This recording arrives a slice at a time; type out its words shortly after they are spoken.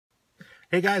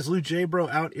Hey guys, Lou J Bro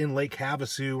out in Lake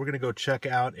Havasu. We're going to go check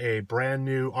out a brand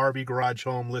new RV garage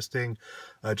home listing.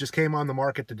 Just came on the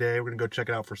market today. We're going to go check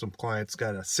it out for some clients.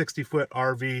 Got a 60-foot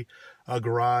RV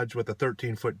garage with a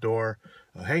 13-foot door.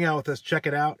 Hang out with us, check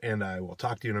it out, and I will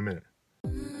talk to you in a minute.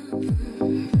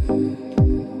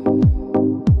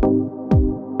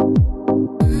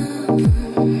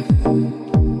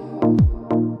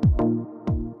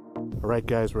 Alright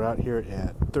guys, we're out here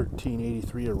at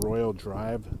 1383 Arroyo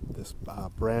Drive. This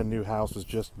brand new house was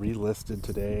just relisted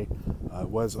today. It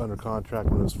was under contract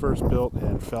when it was first built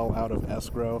and fell out of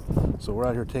escrow. So we're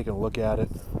out here taking a look at it.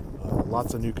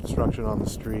 Lots of new construction on the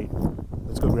street.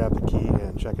 Let's go grab the key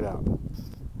and check it out.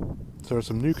 So there's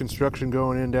some new construction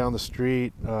going in down the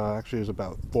street. Actually there's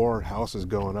about 4 houses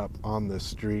going up on this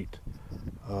street.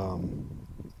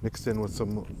 Mixed in with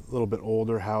some little bit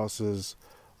older houses.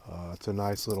 It's a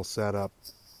nice little setup.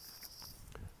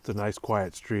 It's a nice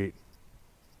quiet street.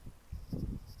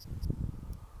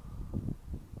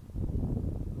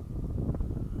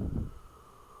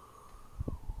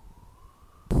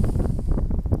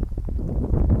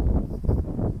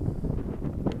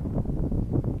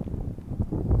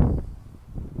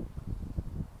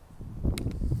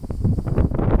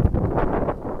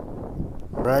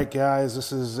 Alright guys,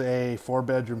 this is a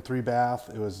 4-bedroom, 3-bath.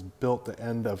 It was built the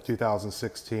end of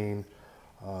 2016.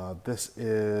 This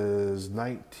is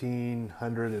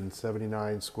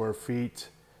 1,979 square feet,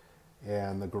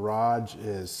 and the garage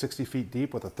is 60 feet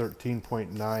deep with a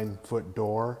 13.9 foot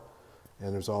door.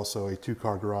 And there's also a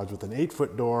 2-car garage with an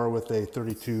 8-foot door with a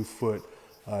 32-foot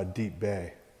deep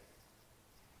bay.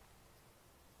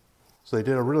 So they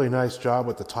did a really nice job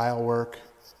with the tile work.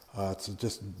 It's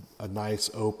just a nice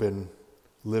open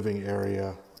living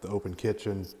area, the open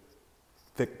kitchen,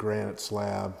 thick granite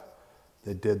slab.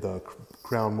 They did the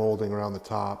crown molding around the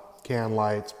top, can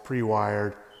lights,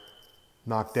 pre-wired,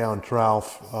 knocked down trowel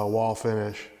wall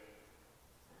finish.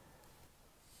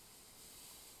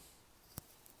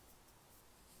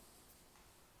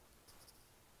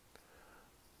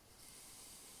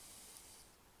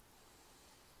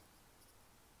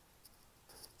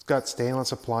 It's got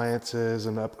stainless appliances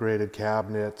and upgraded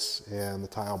cabinets and the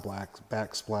tile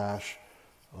backsplash.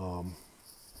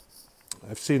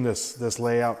 I've seen this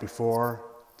layout before.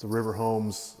 It's a River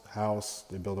Homes house.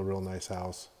 They built a real nice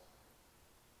house.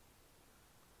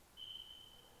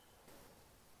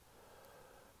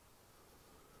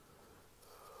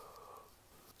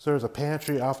 So there's a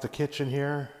pantry off the kitchen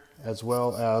here, as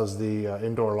well as the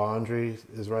indoor laundry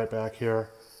is right back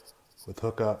here with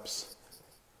hookups.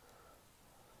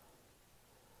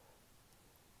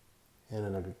 And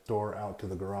then a door out to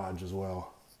the garage as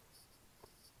well.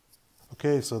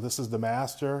 Okay, so this is the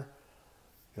master.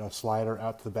 You know, slider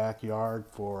out to the backyard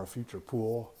for a future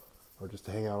pool or just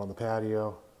to hang out on the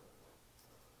patio.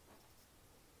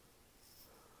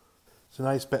 It's a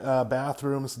nice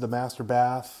bathroom. This is the master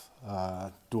bath.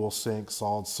 Dual sink,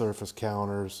 solid surface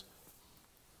counters.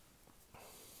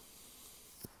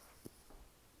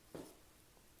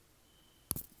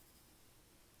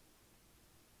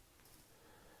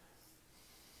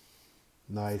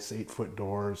 Nice 8-foot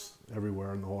doors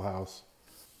everywhere in the whole house.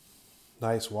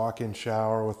 Nice walk-in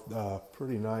shower with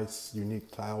pretty nice, unique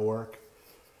tile work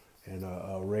and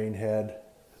a rain head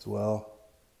as well.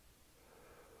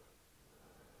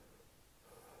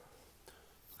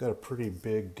 It's got a pretty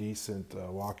big, decent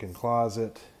walk-in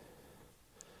closet.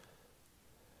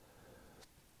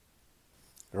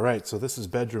 All right, so this is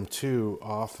bedroom 2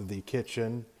 off the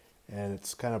kitchen, and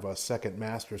it's kind of a second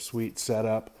master suite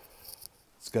setup.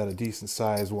 It's got a decent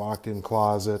sized walked-in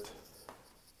closet.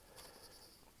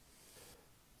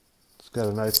 It's got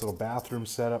a nice little bathroom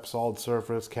setup, solid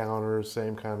surface, counters,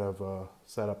 same kind of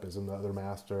setup as in the other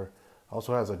master.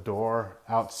 Also has a door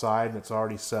outside, and it's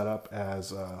already set up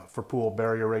as for pool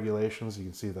barrier regulations. You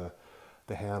can see the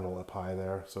handle up high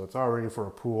there. So it's already for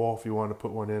a pool if you want to put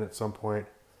one in at some point.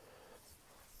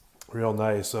 Real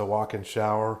nice walk-in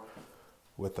shower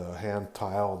with a hand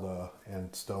tiled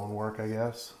and stonework, I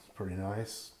guess. Pretty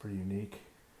nice, pretty unique.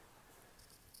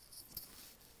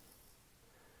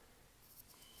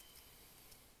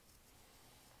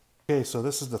 Okay, so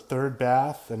this is the 3rd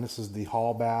bath, and this is the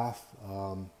hall bath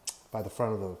by the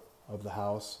front of the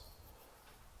house.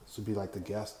 This would be like the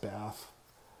guest bath.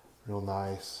 Real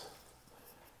nice.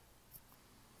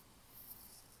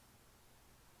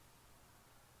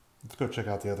 Let's go check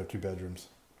out the other 2 bedrooms.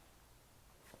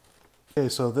 Okay,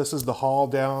 so this is the hall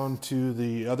down to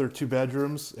the other 2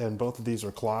 bedrooms, and both of these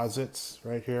are closets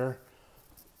right here.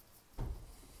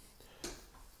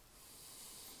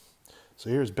 So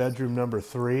here's bedroom number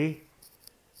 3.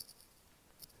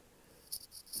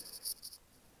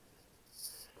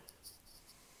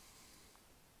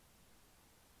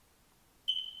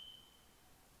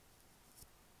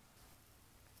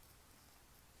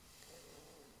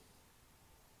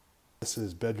 This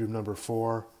is bedroom number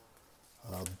 4.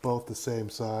 Both the same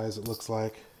size, it looks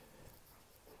like.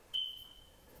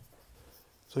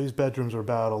 So these bedrooms are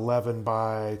about 11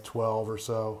 by 12 or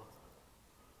so.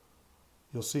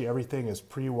 You'll see everything is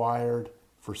pre-wired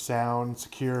for sound,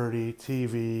 security,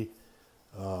 TV,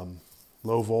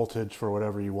 low voltage for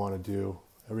whatever you want to do.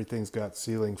 Everything's got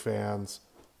ceiling fans.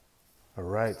 All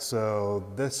right, so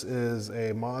this is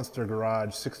a monster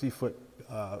garage, 60 foot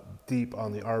deep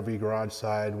on the RV garage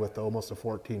side with almost a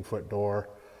 14-foot door.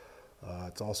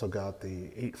 It's also got the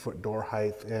 8-foot door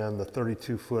height and the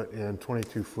 32-foot and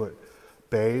 22-foot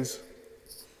bays.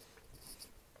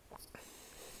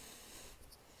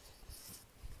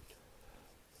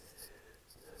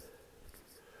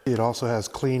 It also has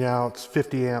clean outs,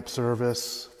 50 amp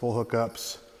service, full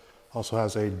hookups. Also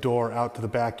has a door out to the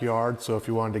backyard, so if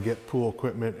you wanted to get pool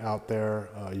equipment out there,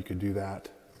 you could do that.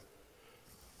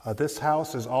 This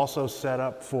house is also set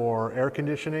up for air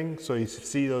conditioning, so you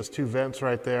see those 2 vents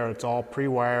right there. It's all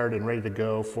pre-wired and ready to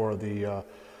go for the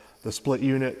split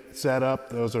unit setup.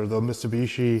 Those are the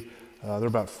Mitsubishi. They're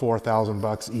about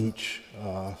 $4,000 each,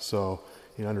 so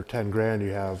under 10 grand you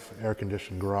have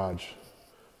air-conditioned garage.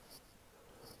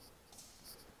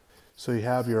 So you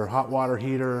have your hot water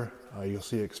heater. You'll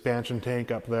see expansion tank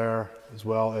up there, as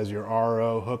well as your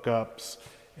RO hookups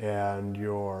and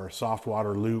your soft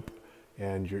water loop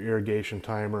and your irrigation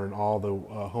timer and all the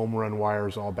home run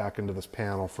wires all back into this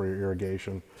panel for your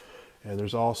irrigation. And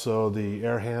there's also the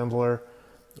air handler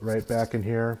right back in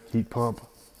here, heat pump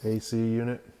AC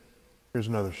unit. Here's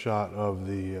another shot of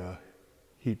the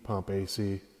heat pump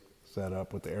AC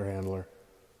setup with the air handler.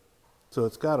 So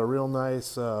it's got a real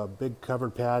nice big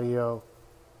covered patio.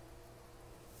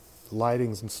 The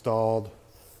lighting's installed.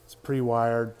 It's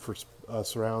pre-wired for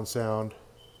surround sound.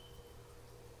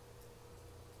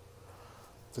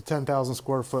 It's a 10,000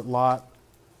 square foot lot.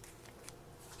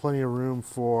 Plenty of room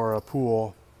for a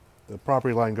pool. The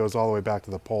property line goes all the way back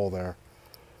to the pole there.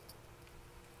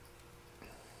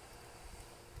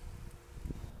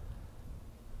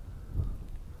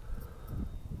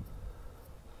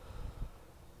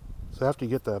 So after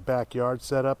you get the backyard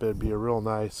set up, it'd be a real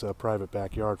nice private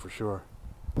backyard for sure.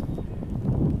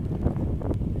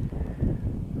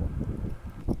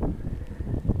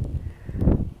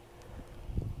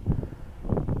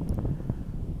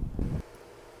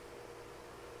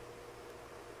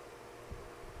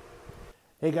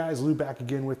 Hey guys, Lou back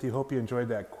again with you. Hope you enjoyed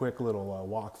that quick little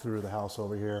walk through the house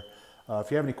over here. If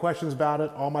you have any questions about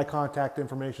it, all my contact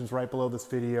information is right below this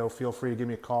video. Feel free to give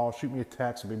me a call, shoot me a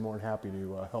text. I'd be more than happy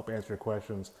to help answer your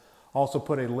questions. Also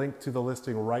put a link to the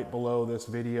listing right below this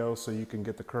video so you can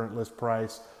get the current list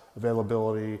price,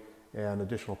 availability, and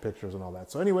additional pictures and all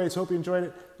that. So anyways, hope you enjoyed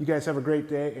it. You guys have a great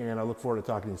day, and I look forward to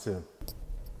talking to you soon.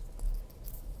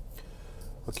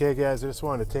 Okay guys, I just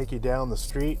wanted to take you down the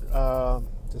street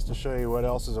just to show you what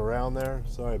else is around there.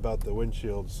 Sorry about the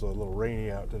windshield, it's a little rainy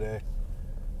out today.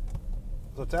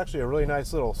 So it's actually a really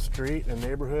nice little street and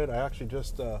neighborhood. I actually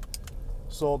just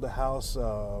sold the house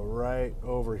right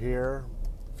over here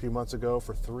a few months ago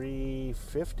for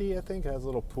 $350, I think. It has a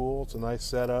little pool. It's a nice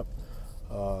setup.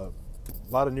 A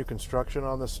lot of new construction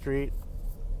on the street.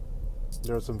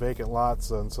 There are some vacant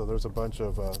lots, and so there's a bunch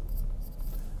of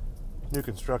new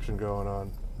construction going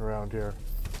on around here.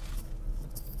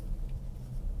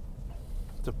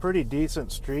 It's a pretty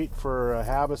decent street for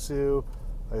Havasu.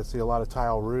 I see a lot of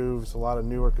tile roofs, a lot of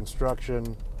newer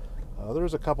construction.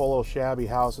 There's a couple little shabby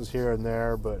houses here and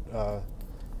there, but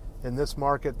in this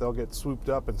market they'll get swooped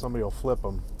up and somebody will flip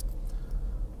them.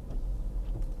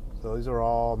 So these are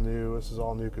all new. This is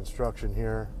all new construction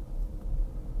here.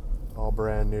 All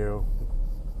brand new.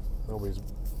 Nobody's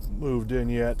moved in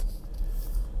yet.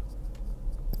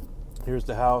 Here's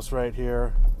the house right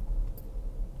here.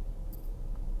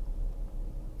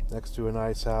 Next to a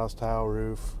nice house, tile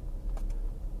roof.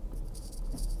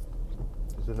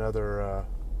 There's another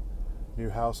new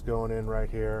house going in right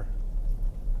here.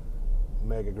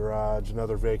 Mega garage,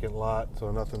 another vacant lot, so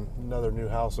another new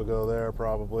house will go there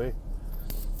probably.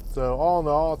 So all in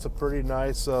all, it's a pretty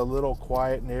nice little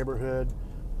quiet neighborhood.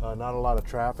 Not a lot of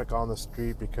traffic on the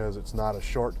street because it's not a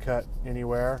shortcut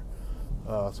anywhere.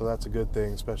 So that's a good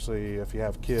thing, especially if you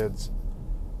have kids.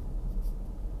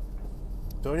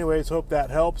 So anyways, hope that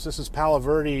helps. This is Palo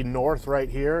Verde North right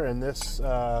here, and this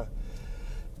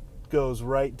goes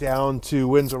right down to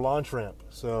Windsor Launch Ramp.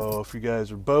 So if you guys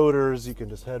are boaters, you can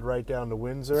just head right down to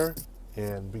Windsor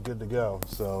and be good to go.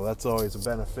 So that's always a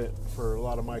benefit for a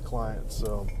lot of my clients.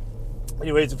 So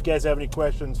anyways, if you guys have any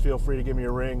questions, feel free to give me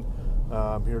a ring.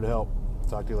 I'm here to help.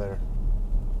 Talk to you later.